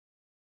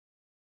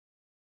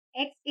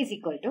x is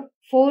equal to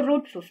 4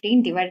 root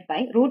 15 divided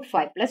by root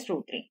 5 plus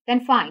root 3.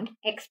 Then find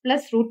x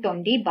plus root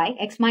 20 by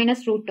x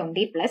minus root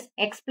 20 plus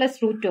x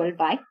plus root 12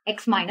 by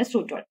x minus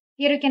root 12.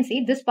 Here you can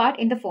see this part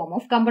in the form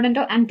of component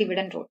and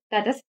dividend rule.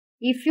 That is,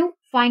 if you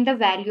find the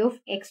value of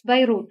x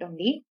by root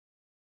 20,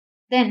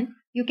 then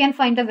you can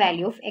find the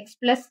value of x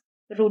plus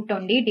root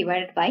 20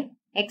 divided by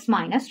x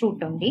minus root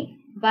 20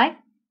 by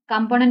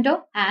component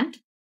and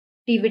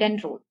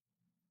dividend rule.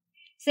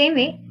 Same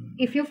way,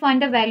 if you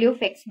find the value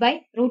of x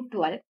by root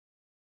 12,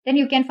 then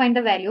you can find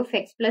the value of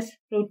x plus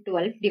root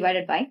 12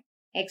 divided by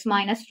x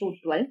minus root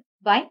 12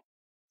 by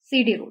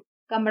CD rule,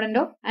 component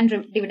and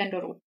dividend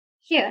rule.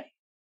 Here,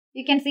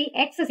 you can see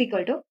x is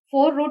equal to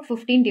 4 root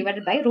 15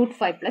 divided by root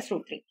 5 plus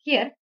root 3.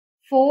 Here,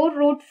 4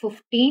 root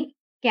 15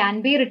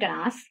 can be written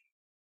as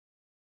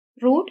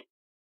root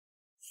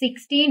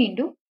 16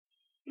 into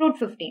root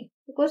 15,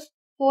 because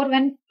 4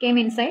 when came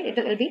inside,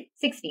 it will be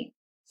 16.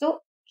 So,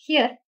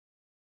 here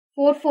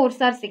 4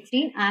 4s are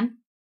 16 and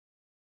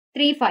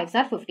 3 5s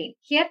are 15.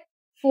 Here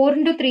 4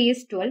 into 3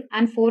 is 12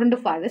 and 4 into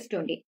 5 is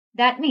 20.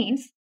 That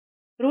means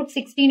root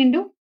 16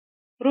 into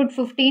root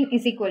 15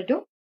 is equal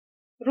to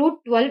root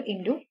 12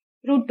 into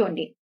root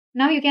 20.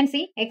 Now you can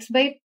see x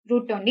by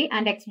root 20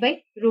 and x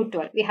by root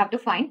 12. We have to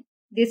find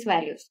these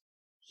values.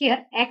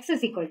 Here x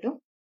is equal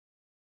to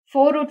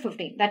 4 root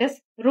 15, that is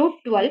root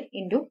 12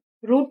 into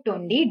root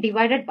 20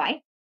 divided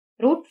by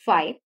root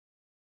 5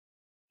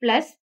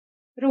 plus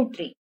root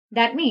 3.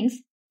 That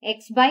means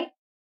x by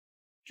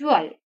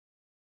 12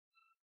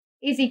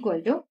 is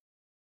equal to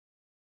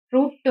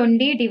root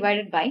 20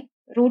 divided by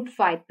root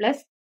 5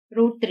 plus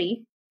root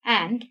 3,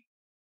 and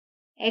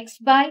x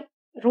by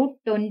root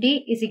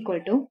 20 is equal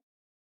to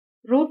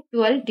root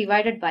 12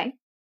 divided by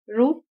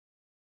root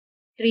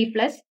 3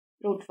 plus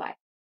root 5.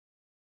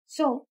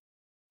 So,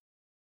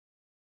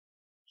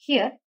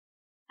 here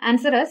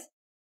answer is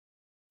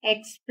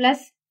x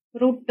plus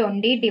root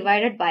 20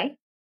 divided by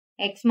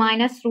x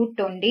minus root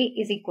 20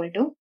 is equal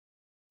to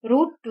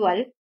root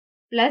 12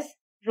 plus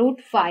root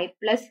 5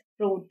 plus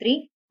root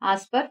 3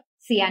 as per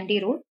C and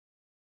D rule.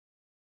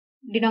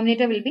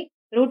 Denominator will be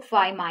root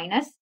 5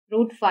 minus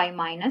root 5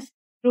 minus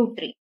root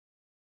 3,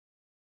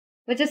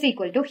 which is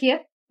equal to, here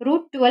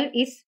root 12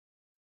 is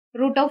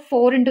root of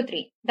 4 into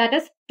 3, that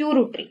is 2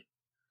 root 3.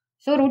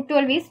 So root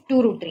 12 is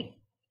 2 root 3.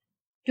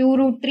 2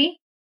 root 3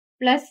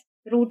 plus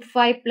root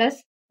 5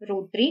 plus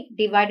root 3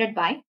 divided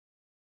by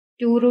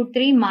 2 root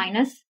 3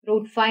 minus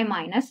root 5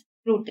 minus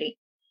root 3.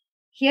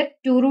 Here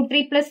 2 root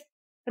 3 plus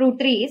root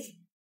 3 is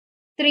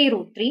 3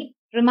 root 3.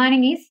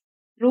 Remaining is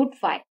root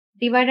 5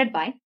 divided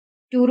by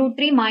 2 root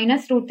 3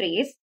 minus root 3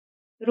 is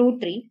root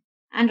 3,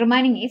 and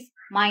remaining is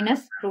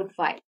minus root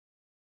 5.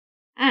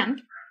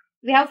 And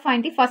we have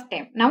find the first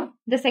term. Now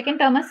the second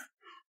term is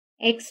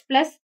x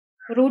plus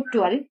root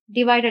 12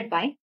 divided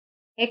by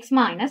x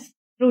minus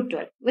root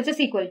 12, which is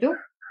equal to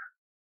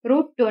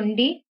root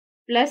 20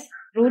 plus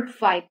root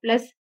 5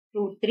 plus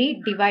root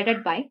 3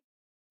 divided by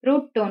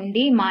root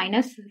 20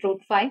 minus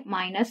root 5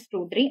 minus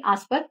root 3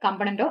 as per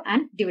component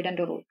and dividend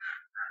rule,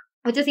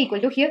 which is equal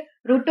to, here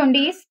root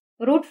 20 is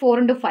root 4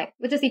 into 5,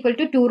 which is equal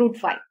to 2 root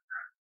 5.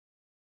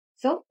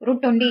 So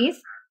root 20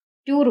 is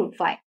 2 root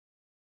 5.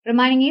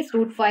 Remaining is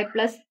root 5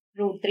 plus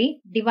root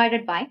 3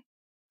 divided by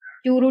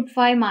 2 root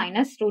 5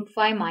 minus root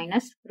 5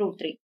 minus root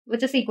 3,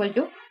 which is equal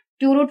to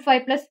 2 root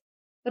 5 plus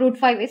root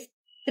 5 is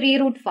 3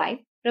 root 5.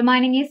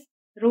 Remaining is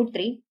root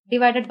 3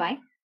 divided by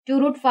 2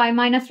 root 5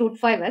 minus root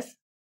 5 is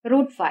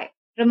root 5.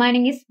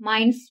 Remaining is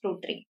minus root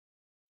 3.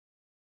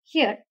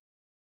 Here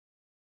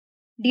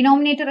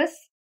denominator is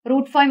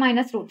root 5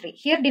 minus root 3.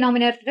 Here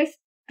denominator is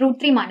root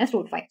 3 minus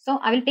root 5. So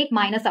I will take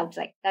minus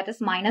outside. That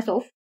is minus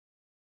of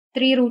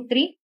 3 root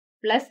 3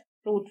 plus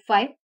root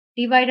 5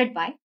 divided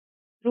by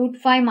root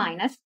 5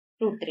 minus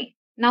root 3.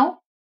 Now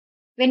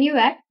when you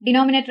add,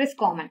 denominator is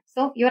common.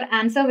 So your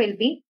answer will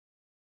be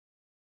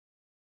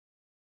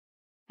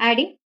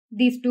adding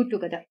these two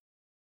together.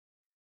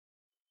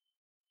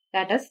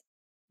 That is,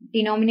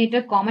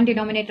 denominator, common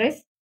denominator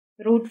is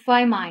root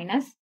 5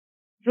 minus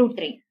root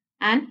 3.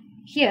 And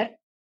here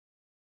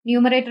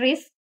numerator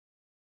is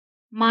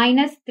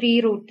minus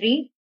 3 root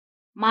 3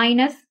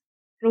 minus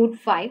root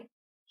 5.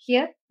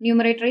 Here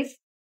numerator is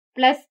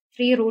plus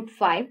 3 root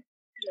 5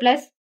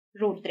 plus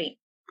root 3,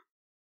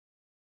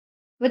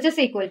 which is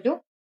equal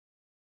to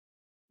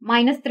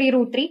minus 3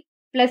 root 3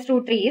 plus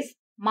root 3 is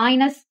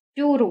minus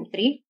 2 root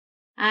 3,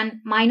 and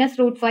minus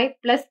root 5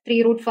 plus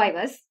 3 root 5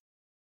 is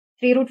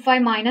 3 root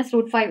 5 minus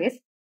root 5 is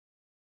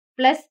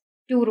plus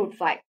 2 root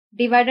 5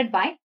 divided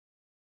by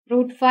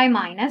root 5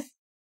 minus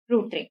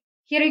root 3.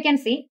 Here you can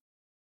see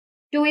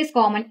 2 is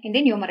common in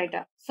the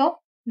numerator. So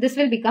this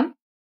will become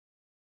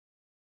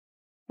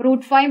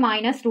root 5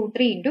 minus root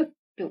 3 into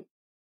 2.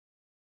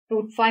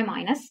 Root 5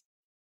 minus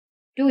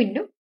 2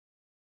 into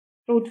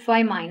root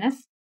 5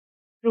 minus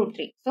root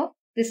 3. So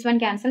this one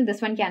cancel,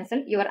 this one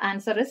cancel. Your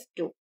answer is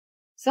 2.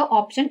 So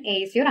option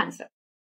A is your answer.